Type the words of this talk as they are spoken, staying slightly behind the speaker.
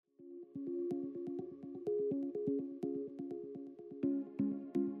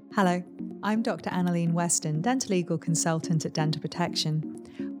Hello, I'm Dr. Annalene Weston, dental legal consultant at Dental Protection.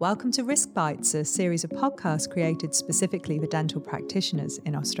 Welcome to Risk Bites, a series of podcasts created specifically for dental practitioners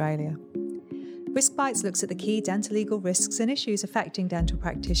in Australia. Risk Bites looks at the key dental legal risks and issues affecting dental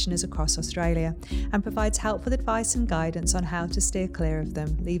practitioners across Australia and provides helpful advice and guidance on how to steer clear of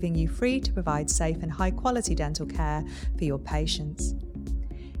them, leaving you free to provide safe and high-quality dental care for your patients.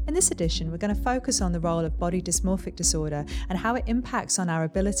 In this edition, we're going to focus on the role of body dysmorphic disorder and how it impacts on our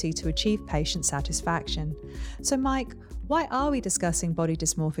ability to achieve patient satisfaction. So, Mike, why are we discussing body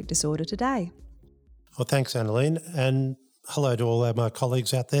dysmorphic disorder today? Well, thanks, Annalene, and hello to all of my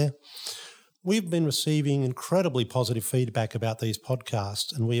colleagues out there. We've been receiving incredibly positive feedback about these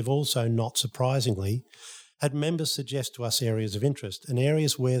podcasts, and we have also, not surprisingly, had members suggest to us areas of interest and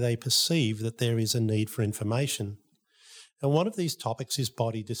areas where they perceive that there is a need for information. And one of these topics is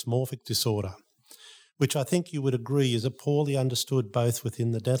body dysmorphic disorder, which I think you would agree is a poorly understood both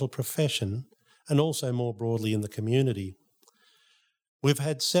within the dental profession and also more broadly in the community. We've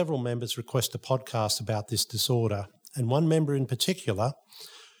had several members request a podcast about this disorder, and one member in particular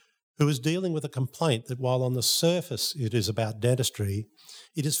who is dealing with a complaint that while on the surface it is about dentistry,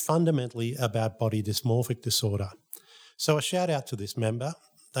 it is fundamentally about body dysmorphic disorder. So a shout out to this member,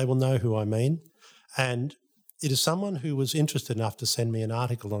 they will know who I mean, and it is someone who was interested enough to send me an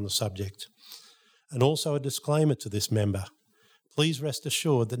article on the subject. And also a disclaimer to this member. Please rest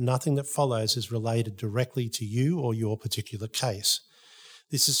assured that nothing that follows is related directly to you or your particular case.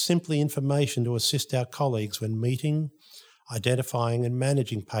 This is simply information to assist our colleagues when meeting, identifying and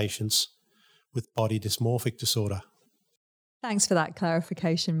managing patients with body dysmorphic disorder. Thanks for that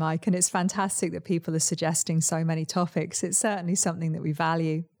clarification, Mike, and it's fantastic that people are suggesting so many topics. It's certainly something that we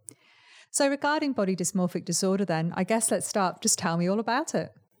value. So regarding body dysmorphic disorder then, I guess let's start. Just tell me all about it.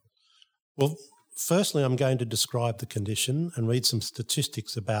 Well, firstly, I'm going to describe the condition and read some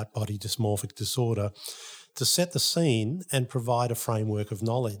statistics about body dysmorphic disorder to set the scene and provide a framework of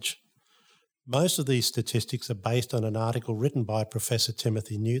knowledge. Most of these statistics are based on an article written by Professor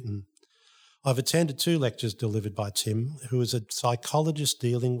Timothy Newton. I've attended 2 lectures delivered by Tim, who is a psychologist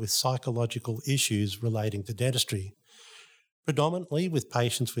dealing with psychological issues relating to dentistry, predominantly with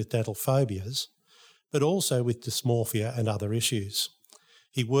patients with dental phobias, but also with dysmorphia and other issues.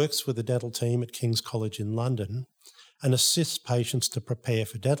 He works with the dental team at King's College in London and assists patients to prepare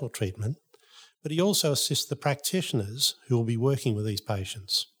for dental treatment, but he also assists the practitioners who will be working with these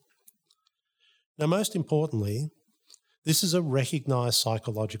patients. Now, most importantly, this is a recognised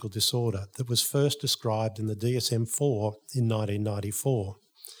psychological disorder that was first described in the DSM-4 in 1994.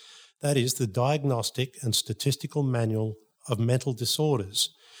 That is the Diagnostic and Statistical Manual of Mental Disorders,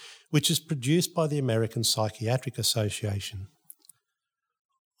 which is produced by the American Psychiatric Association.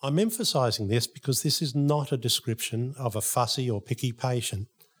 I'm emphasising this because this is not a description of a fussy or picky patient,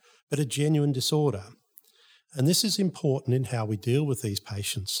 but a genuine disorder. And this is important in how we deal with these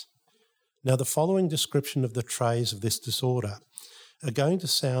patients. Now, the following description of the traits of this disorder are going to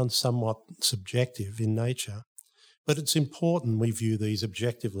sound somewhat subjective in nature, but it's important we view these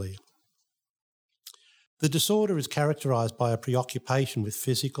objectively. The disorder is characterised by a preoccupation with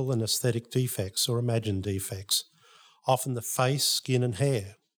physical and aesthetic defects or imagined defects, often the face, skin and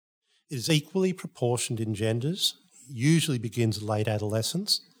hair. It is equally proportioned in genders, usually begins late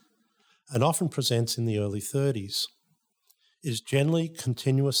adolescence, and often presents in the early 30s. It is generally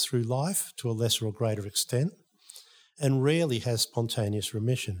continuous through life to a lesser or greater extent, and rarely has spontaneous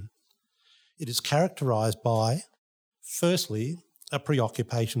remission. It is characterised by, firstly, a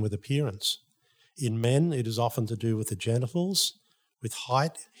preoccupation with appearance. In men, it is often to do with the genitals, with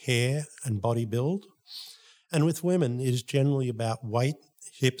height, hair and body build, and with women, it is generally about weight,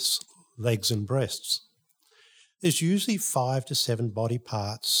 hips, legs and breasts. There's usually 5 to 7 body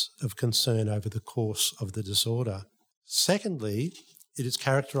parts of concern over the course of the disorder. Secondly, it is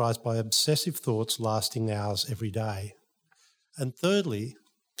characterised by obsessive thoughts lasting hours every day. And thirdly,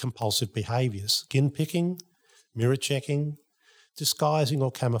 compulsive behaviours, skin picking, mirror checking, disguising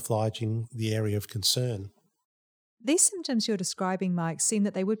or camouflaging the area of concern. These symptoms you're describing, Mike, seem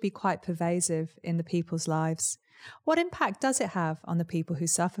that they would be quite pervasive in the people's lives. What impact does it have on the people who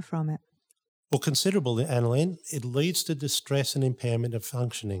suffer from it? Well, considerable, Annalene. It leads to distress and impairment of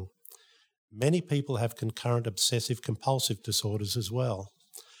functioning. Many people have concurrent obsessive-compulsive disorders as well.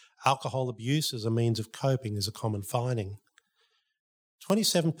 Alcohol abuse as a means of coping is a common finding.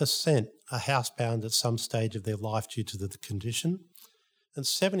 27% are housebound at some stage of their life due to the condition, and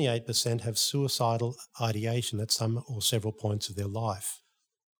 78% have suicidal ideation at some or several points of their life.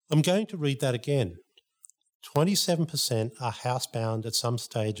 I'm going to read that again. 27% are housebound at some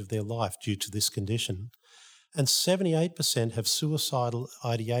stage of their life due to this condition, and 78% have suicidal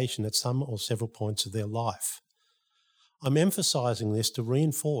ideation at some or several points of their life. I'm emphasising this to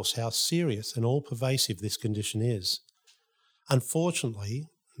reinforce how serious and all-pervasive this condition is. Unfortunately,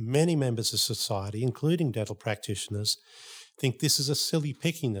 many members of society, including dental practitioners, think this is a silly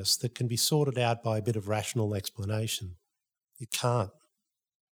pickiness that can be sorted out by a bit of rational explanation. It can't.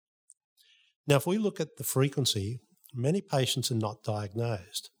 Now, if we look at the frequency, many patients are not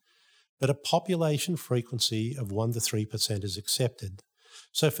diagnosed, but a population frequency of 1 to 3% is accepted.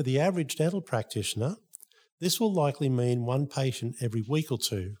 So for the average dental practitioner, this will likely mean one patient every week or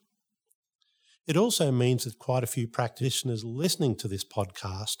two. It also means that quite a few practitioners listening to this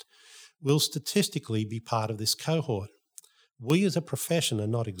podcast will statistically be part of this cohort. We as a profession are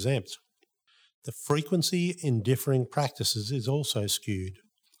not exempt. The frequency in differing practices is also skewed.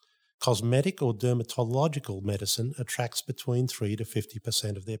 Cosmetic or dermatological medicine attracts between 3 to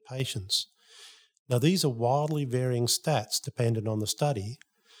 50% of their patients. Now, these are wildly varying stats dependent on the study,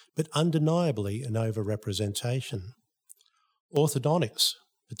 but undeniably an overrepresentation. Orthodontics,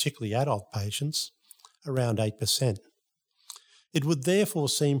 particularly adult patients, around 8%. It would therefore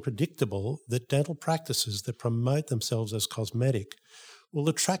seem predictable that dental practices that promote themselves as cosmetic will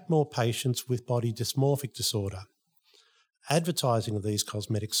attract more patients with body dysmorphic disorder. Advertising of these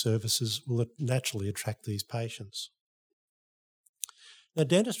cosmetic services will naturally attract these patients. Now,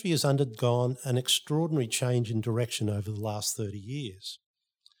 dentistry has undergone an extraordinary change in direction over the last 30 years.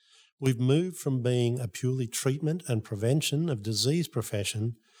 We've moved from being a purely treatment and prevention of disease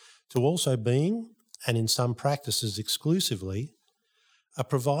profession to also being, and in some practices exclusively, a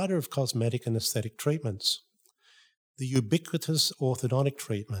provider of cosmetic and aesthetic treatments. The ubiquitous orthodontic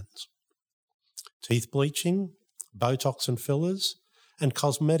treatments, teeth bleaching, Botox and fillers, and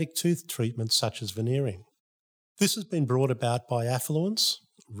cosmetic tooth treatments such as veneering. This has been brought about by affluence,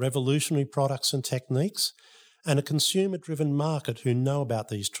 revolutionary products and techniques, and a consumer-driven market who know about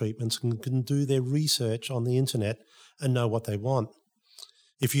these treatments and can do their research on the internet and know what they want.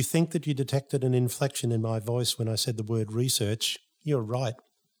 If you think that you detected an inflection in my voice when I said the word research, you're right.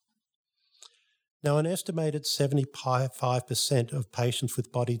 Now, an estimated 75% of patients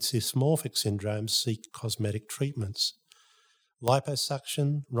with body dysmorphic syndrome seek cosmetic treatments.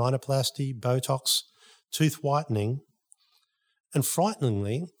 Liposuction, rhinoplasty, Botox, tooth whitening, and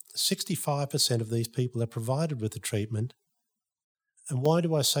frighteningly, 65% of these people are provided with the treatment. And why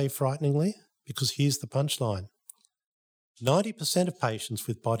do I say frighteningly? Because here's the punchline. 90% of patients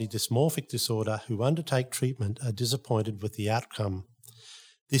with body dysmorphic disorder who undertake treatment are disappointed with the outcome.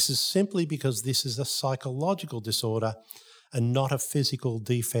 This is simply because this is a psychological disorder and not a physical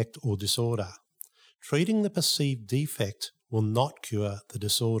defect or disorder. Treating the perceived defect will not cure the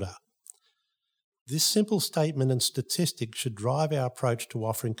disorder. This simple statement and statistic should drive our approach to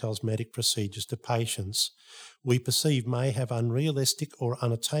offering cosmetic procedures to patients we perceive may have unrealistic or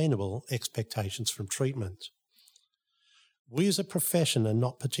unattainable expectations from treatment. We as a profession are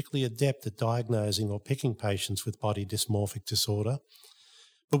not particularly adept at diagnosing or picking patients with body dysmorphic disorder,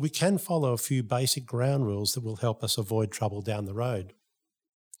 but we can follow a few basic ground rules that will help us avoid trouble down the road.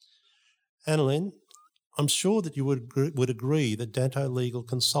 Annalyn, I'm sure that you would agree that dental-legal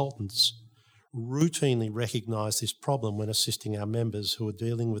consultants routinely recognise this problem when assisting our members who are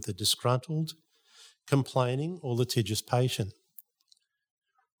dealing with a disgruntled, complaining or litigious patient.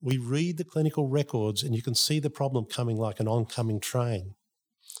 We read the clinical records and you can see the problem coming like an oncoming train.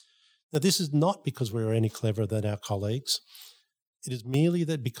 Now, this is not because we are any cleverer than our colleagues. It is merely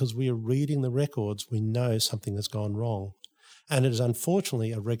that because we are reading the records, we know something has gone wrong, and it is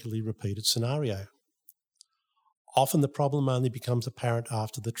unfortunately a regularly repeated scenario. Often the problem only becomes apparent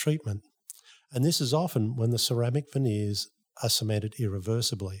after the treatment, and this is often when the ceramic veneers are cemented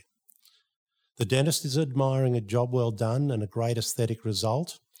irreversibly. The dentist is admiring a job well done and a great aesthetic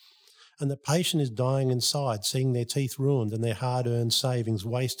result, and the patient is dying inside, seeing their teeth ruined and their hard-earned savings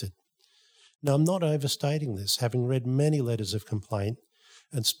wasted. Now, I'm not overstating this, having read many letters of complaint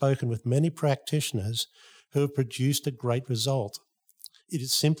and spoken with many practitioners who have produced a great result. It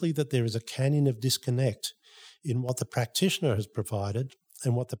is simply that there is a canyon of disconnect in what the practitioner has provided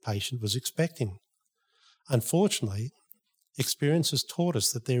and what the patient was expecting. Unfortunately, experience has taught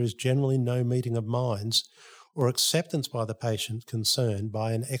us that there is generally no meeting of minds or acceptance by the patient concerned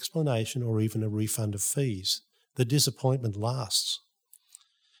by an explanation or even a refund of fees. The disappointment lasts.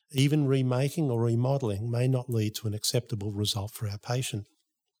 Even remaking or remodelling may not lead to an acceptable result for our patient.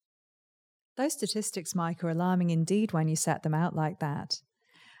 Those statistics, Mike, are alarming indeed when you set them out like that.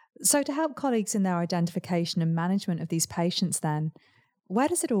 So to help colleagues in their identification and management of these patients then, where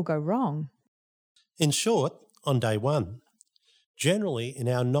does it all go wrong? In short, on day one, Generally, in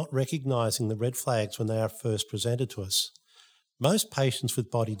our not recognising the red flags when they are first presented to us. Most patients with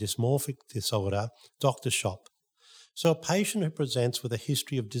body dysmorphic disorder doctor shop. So a patient who presents with a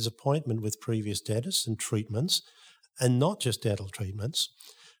history of disappointment with previous dentists and treatments, and not just dental treatments,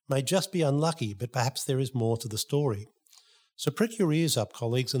 may just be unlucky, but perhaps there is more to the story. So prick your ears up,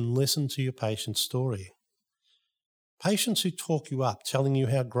 colleagues, and listen to your patient's story. Patients who talk you up, telling you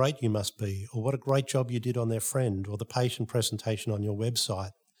how great you must be, or what a great job you did on their friend, or the patient presentation on your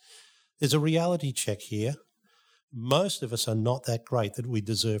website. There's a reality check here. Most of us are not that great that we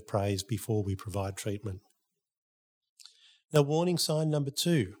deserve praise before we provide treatment. Now, warning sign number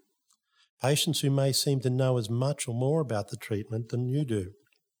 2. Patients who may seem to know as much or more about the treatment than you do.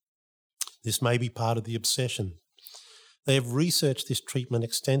 This may be part of the obsession. They have researched this treatment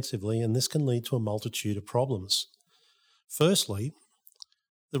extensively, and this can lead to a multitude of problems. Firstly,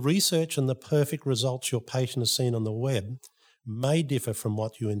 the research and the perfect results your patient has seen on the web may differ from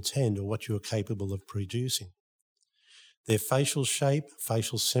what you intend or what you are capable of producing. Their facial shape,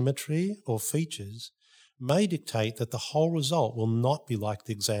 facial symmetry, or features may dictate that the whole result will not be like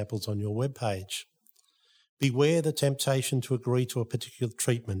the examples on your webpage. Beware the temptation to agree to a particular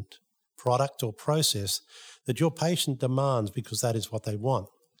treatment, product, or process that your patient demands because that is what they want.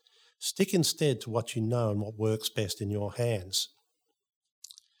 Stick instead to what you know and what works best in your hands.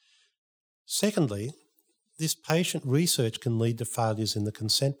 Secondly, this patient research can lead to failures in the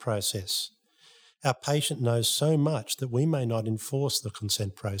consent process. Our patient knows so much that we may not enforce the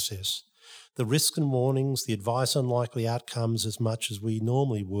consent process. The risks and warnings, the advice on likely outcomes as much as we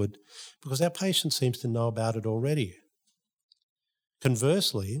normally would, because our patient seems to know about it already.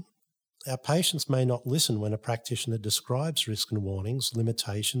 Conversely, our patients may not listen when a practitioner describes risks and warnings,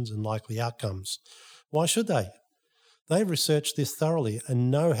 limitations and likely outcomes. Why should they? They've researched this thoroughly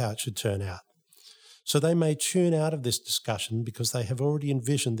and know how it should turn out. So they may tune out of this discussion because they have already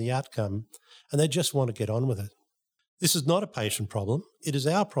envisioned the outcome and they just want to get on with it. This is not a patient problem. It is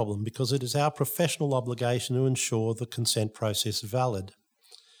our problem because it is our professional obligation to ensure the consent process is valid.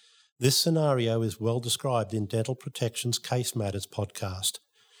 This scenario is well described in Dental Protection's Case Matters podcast.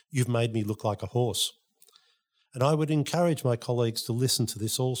 You've made me look like a horse. And I would encourage my colleagues to listen to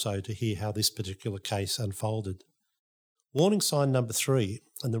this also to hear how this particular case unfolded. Warning sign number 3,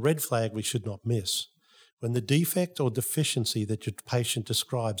 and the red flag we should not miss. When the defect or deficiency that your patient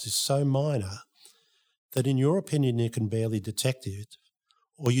describes is so minor that in your opinion you can barely detect it,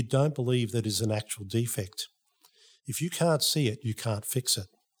 or you don't believe that it is an actual defect. If you can't see it, you can't fix it.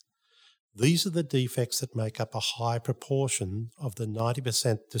 These are the defects that make up a high proportion of the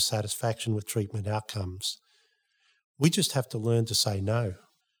 90% dissatisfaction with treatment outcomes. We just have to learn to say no.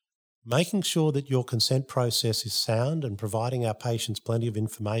 Making sure that your consent process is sound and providing our patients plenty of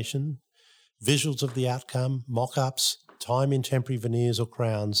information, visuals of the outcome, mock-ups, time in temporary veneers or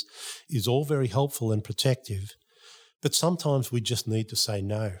crowns is all very helpful and protective, but sometimes we just need to say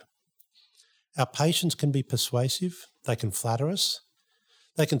no. Our patients can be persuasive, they can flatter us,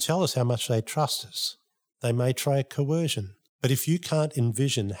 they can tell us how much they trust us, they may try coercion, but if you can't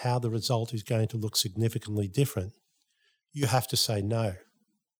envision how the result is going to look significantly different, you have to say no.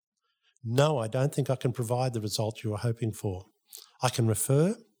 No, I don't think I can provide the result you are hoping for. I can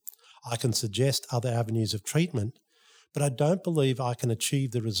refer, I can suggest other avenues of treatment, but I don't believe I can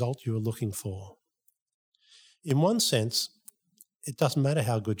achieve the result you are looking for. In one sense, it doesn't matter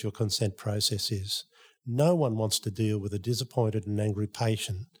how good your consent process is. No one wants to deal with a disappointed and angry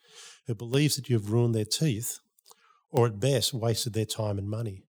patient who believes that you've ruined their teeth or at best wasted their time and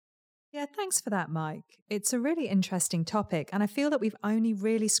money. Yeah, thanks for that, Mike. It's a really interesting topic, and I feel that we've only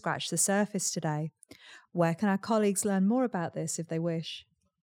really scratched the surface today. Where can our colleagues learn more about this if they wish?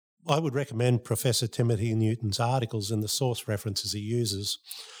 I would recommend Professor Timothy Newton's articles and the source references he uses.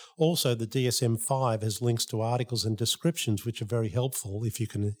 Also, the DSM-5 has links to articles and descriptions which are very helpful if you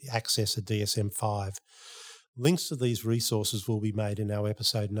can access a DSM-5. Links to these resources will be made in our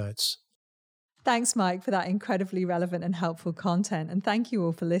episode notes. Thanks, Mike, for that incredibly relevant and helpful content, and thank you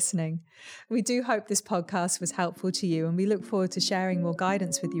all for listening. We do hope this podcast was helpful to you, and we look forward to sharing more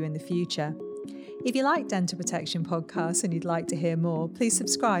guidance with you in the future. If you like Dental Protection podcasts and you'd like to hear more, please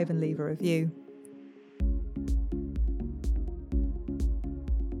subscribe and leave a review.